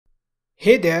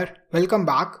Hey there, welcome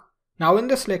back. Now in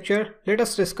this lecture, let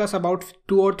us discuss about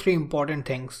 2 or 3 important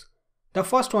things. The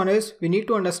first one is we need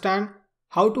to understand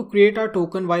how to create our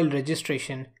token while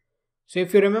registration. So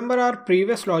if you remember our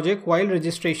previous logic, while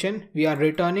registration, we are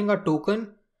returning a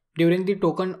token during the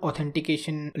token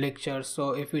authentication lecture.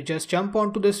 So if you just jump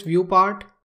onto this view part,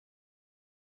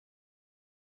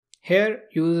 here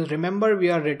you remember we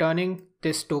are returning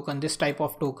this token, this type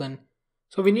of token.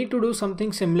 So we need to do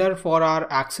something similar for our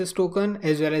access token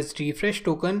as well as refresh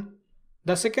token.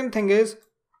 The second thing is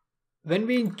when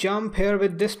we jump here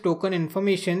with this token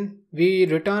information, we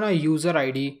return a user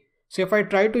ID. So if I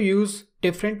try to use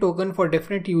different token for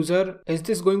different user, is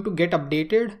this going to get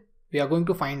updated? We are going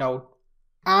to find out.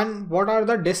 And what are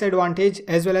the disadvantage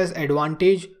as well as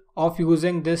advantage of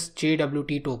using this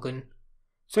JWT token?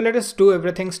 So let us do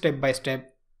everything step by step.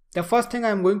 The first thing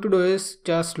I'm going to do is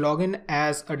just log in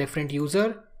as a different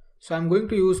user. So I'm going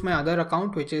to use my other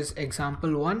account, which is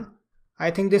example1.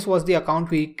 I think this was the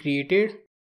account we created.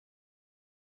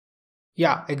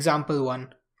 Yeah,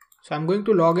 example1. So I'm going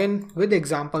to log in with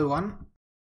example1.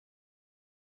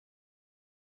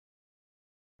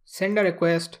 Send a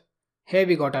request. Here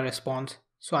we got a response.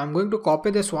 So I'm going to copy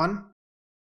this one.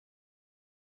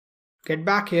 Get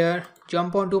back here,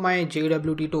 jump onto my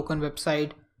JWT token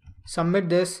website, submit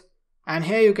this, and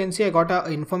here you can see I got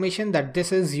a information that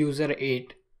this is user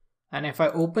 8. And if I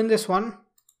open this one,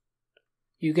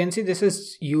 you can see this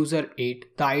is user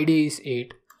 8. The ID is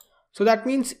 8. So that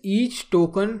means each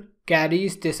token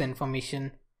carries this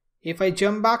information. If I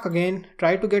jump back again,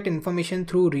 try to get information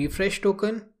through refresh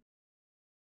token.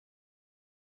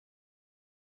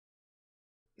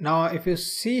 Now if you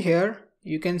see here,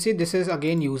 you can see this is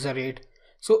again user 8.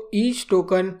 So each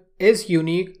token is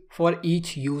unique for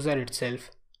each user itself.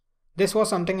 This was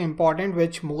something important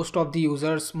which most of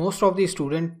the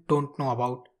students don't know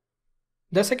about.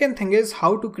 The second thing is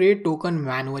how to create token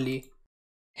manually.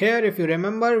 Here if you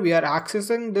remember, we are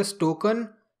accessing this token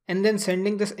and then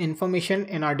sending this information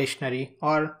in our dictionary,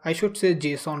 or I should say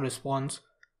JSON response.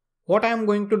 What I am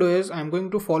going to do is I am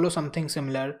going to follow something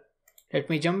similar. Let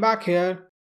me jump back here,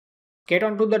 get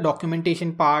onto the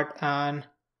documentation part and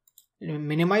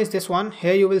minimize this one.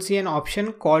 Here you will see an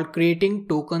option called creating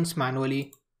tokens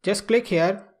manually. Just click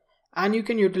here and you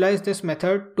can utilize this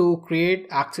method to create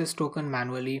access token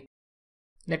manually.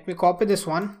 Let me copy this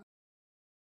one.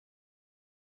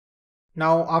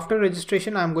 Now after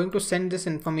registration, I'm going to send this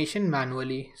information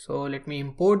manually. So let me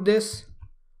import this.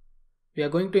 We are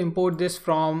going to import this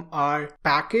from our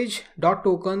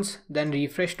package.tokens, then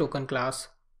refresh token class.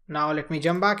 Now let me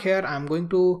jump back here. I'm going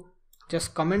to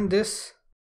just comment this.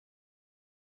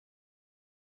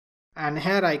 And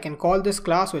here I can call this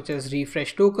class, which is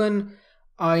refresh token.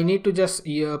 I need to just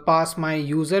pass my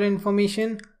user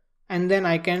information and then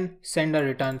I can send a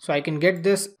return. So I can get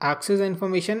this access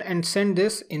information and send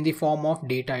this in the form of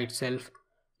data itself.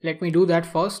 Let me do that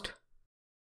first.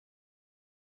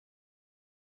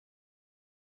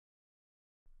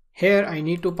 Here I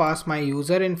need to pass my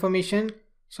user information,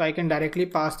 so I can directly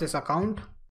pass this account.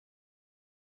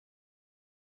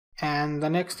 And the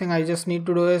next thing I just need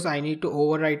to do is I need to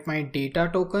overwrite my data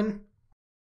token.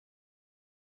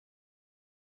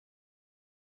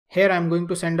 Here I'm going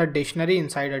to send a dictionary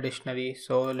inside a dictionary.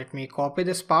 So let me copy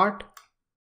this part.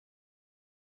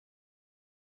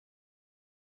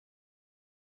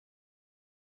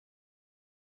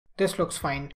 This looks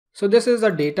fine. So this is the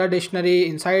data dictionary.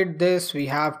 Inside this we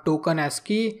have token as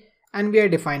key and we are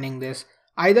defining this.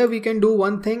 Either we can do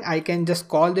one thing, I can just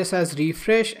call this as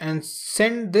refresh and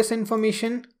send this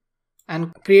information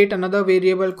and create another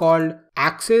variable called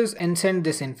access and send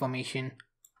this information.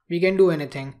 We can do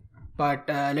anything, but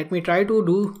let me try to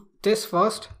do this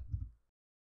first.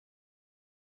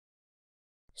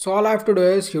 So all I have to do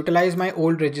is utilize my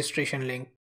old registration link.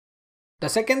 The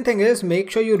second thing is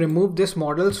make sure you remove this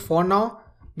models for now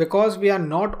because we are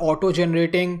not auto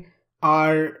generating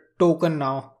our token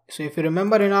now. So if you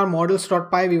remember in our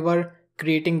models.py, we were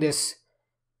creating this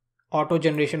auto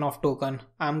generation of token.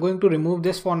 I'm going to remove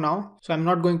this for now. So I'm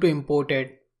not going to import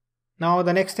it. Now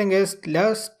the next thing is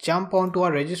let's jump onto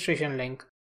our registration link.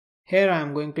 Here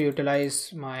I'm going to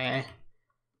utilize my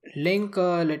link.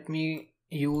 Let me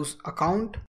use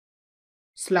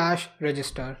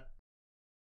account/register.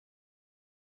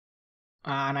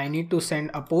 And I need to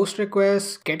send a post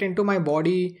request, get into my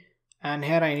body, and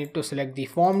here I need to select the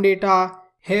form data.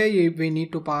 Here we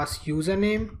need to pass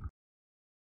username.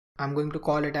 I'm going to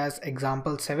call it as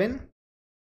example7.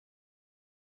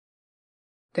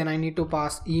 Then I need to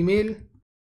pass email.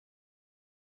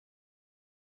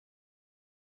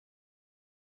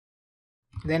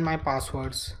 Then my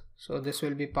passwords. So this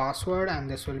will be password and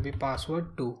this will be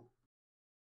password 2.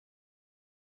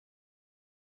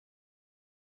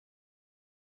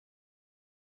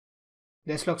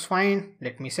 This looks fine.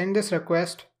 Let me send this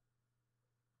request.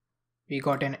 We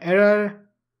got an error.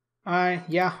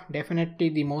 Yeah, definitely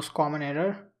the most common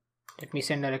error. Let me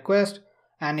send a request.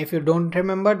 And if you don't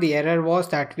remember, the error was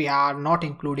that we are not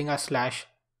including a slash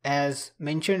as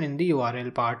mentioned in the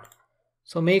URL part.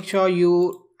 So make sure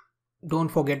you don't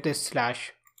forget this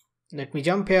slash. Let me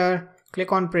jump here,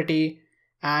 click on pretty,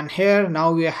 and here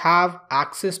now we have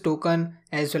access token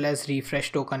as well as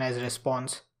refresh token as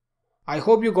response. I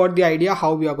hope you got the idea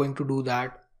how we are going to do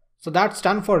that. So that's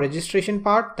done for registration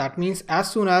part. That means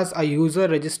as soon as a user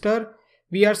register,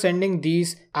 we are sending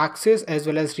these access as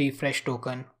well as refresh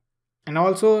token. And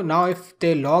also now if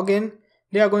they log in,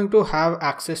 they are going to have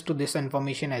access to this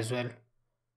information as well.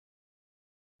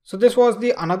 So this was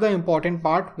the another important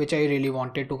part which I really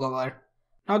wanted to cover.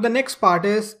 Now the next part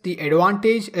is the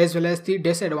advantage as well as the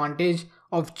disadvantage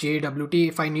of JWT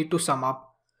if I need to sum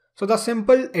up. So the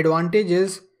simple advantage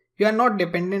is we are not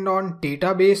dependent on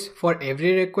database for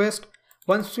every request.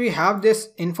 Once we have this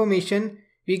information,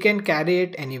 we can carry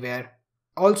it anywhere.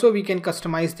 Also we can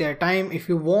customize their time if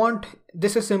you want.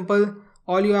 This is simple.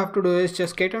 All you have to do is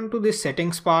just get onto this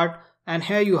settings part, and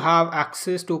here you have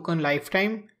access token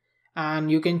lifetime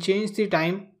and you can change the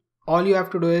time. All you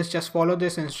have to do is just follow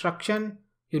this instruction.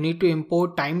 You need to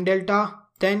import time delta,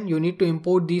 then you need to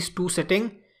import these two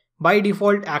settings. By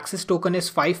default access token is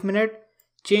 5 minutes.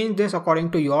 Change this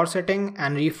according to your setting,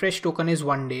 and refresh token is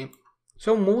 1 day.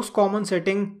 So most common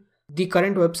setting the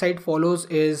current website follows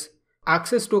is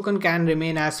access token can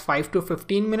remain as 5 to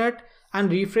 15 minutes and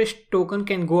refresh token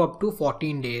can go up to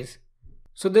 14 days.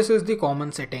 So this is the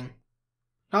common setting.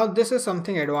 Now this is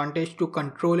something advantage to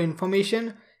control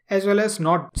information as well as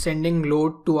not sending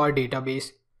load to our database.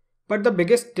 But the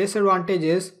biggest disadvantage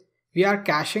is we are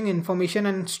caching information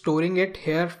and storing it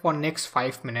here for next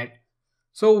 5 minutes.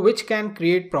 So which can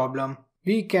create problem.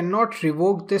 We cannot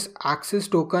revoke this access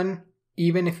token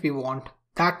even if we want.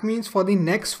 That means for the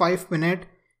next 5 minutes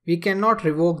we cannot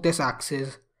revoke this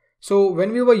access. So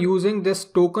when we were using this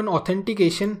token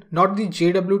authentication, not the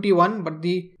JWT one but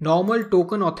the normal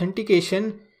token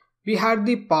authentication, we had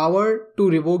the power to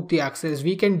revoke the access.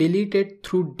 We can delete it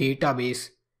through database.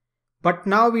 But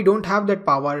now we don't have that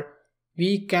power.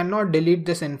 We cannot delete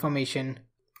this information.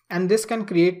 And this can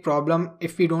create problem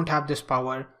if we don't have this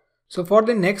power. So for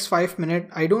the next 5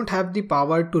 minutes, I don't have the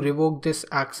power to revoke this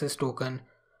access token.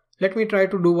 Let me try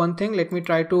to do one thing. Let me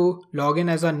try to log in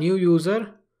as a new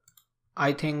user.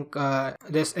 I think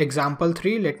this example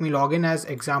 3. Let me log in as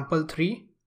example 3.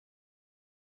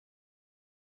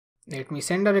 Let me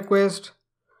send a request.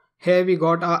 Here we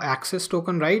got our access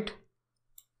token, right?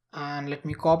 And let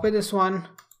me copy this one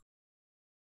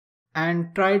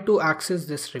and try to access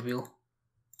this review.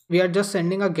 We are just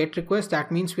sending a GET request.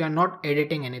 That means we are not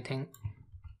editing anything.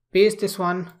 Paste this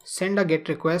one, send a GET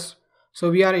request. So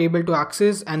we are able to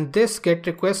access, and this GET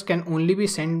request can only be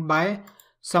sent by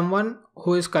someone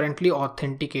who is currently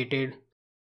authenticated.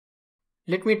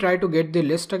 Let me try to get the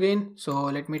list again. So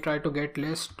let me try to get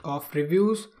list of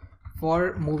reviews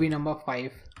for movie number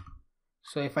 5.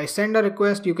 So if I send a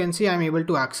request, you can see I'm able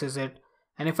to access it.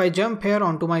 And if I jump here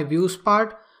onto my views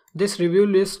part, this review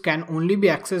list can only be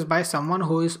accessed by someone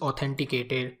who is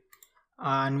authenticated.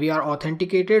 And we are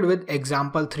authenticated with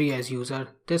example 3 as user.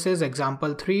 This is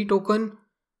example 3 token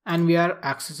and we are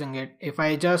accessing it. If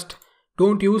I just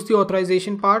don't use the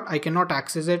authorization part, I cannot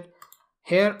access it.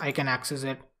 Here I can access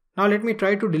it. Now let me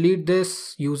try to delete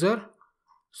this user.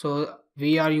 So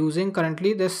we are using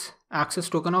currently this access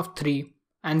token of 3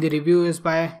 and the review is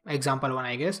by example 1,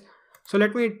 I guess. So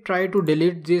let me try to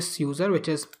delete this user, which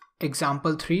is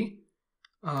example 3.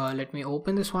 Let me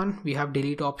open this one. We have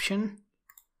delete option.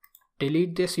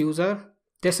 Delete this user.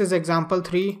 This is example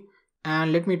 3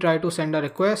 and let me try to send a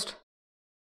request.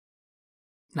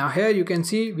 Now here you can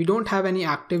see we don't have any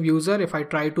active user. If I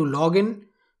try to log in,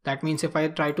 that means if I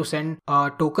try to send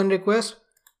a token request,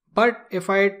 but if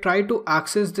I try to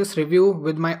access this review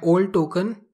with my old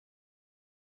token,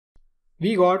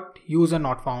 we got user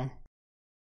not found.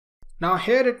 Now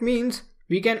here it means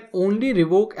we can only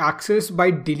revoke access by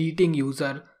deleting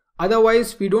user.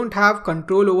 Otherwise we don't have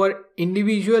control over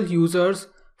individual users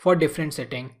for different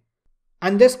setting.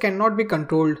 And this cannot be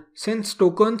controlled since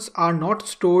tokens are not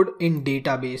stored in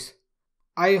database.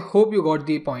 I hope you got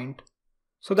the point.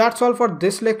 So that's all for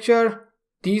this lecture.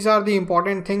 These are the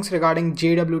important things regarding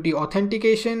JWT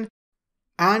authentication.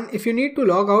 And if you need to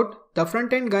log out, the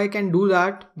front end guy can do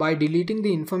that by deleting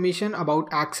the information about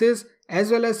access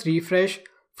as well as refresh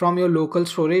from your local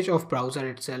storage of browser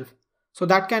itself. So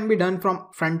that can be done from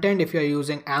front end if you are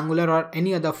using Angular or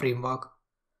any other framework.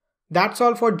 That's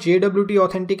all for JWT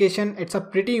authentication. It's a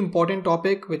pretty important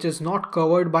topic which is not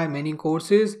covered by many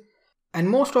courses, and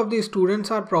most of the students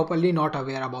are properly not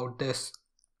aware about this.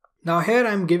 Now here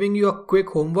I'm giving you a quick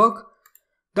homework.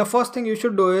 The first thing you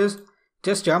should do is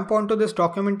just jump onto this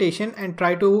documentation and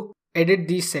try to edit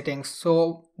these settings.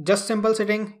 So just simple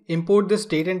setting, import this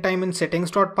date and time in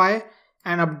settings.py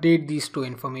and update these two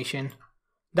information.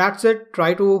 That's it.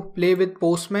 Try to play with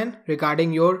Postman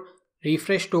regarding your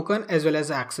refresh token as well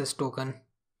as access token.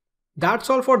 That's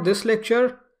all for this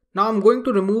lecture. Now I'm going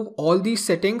to remove all these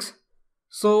settings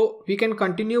so we can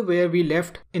continue where we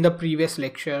left in the previous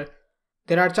lecture.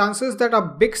 There are chances that a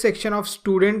big section of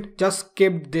students just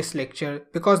skipped this lecture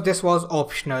because this was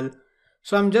optional.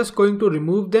 So I'm just going to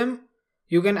remove them.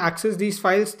 You can access these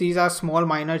files. These are small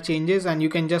minor changes and you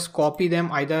can just copy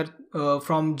them either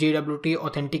from JWT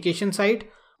authentication site,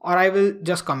 or I will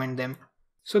just comment them.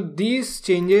 So these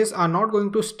changes are not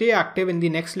going to stay active in the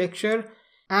next lecture,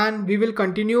 and we will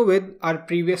continue with our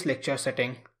previous lecture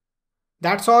setting.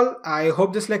 That's all. I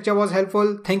hope this lecture was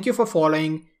helpful. Thank you for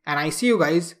following, and I see you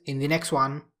guys in the next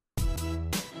one.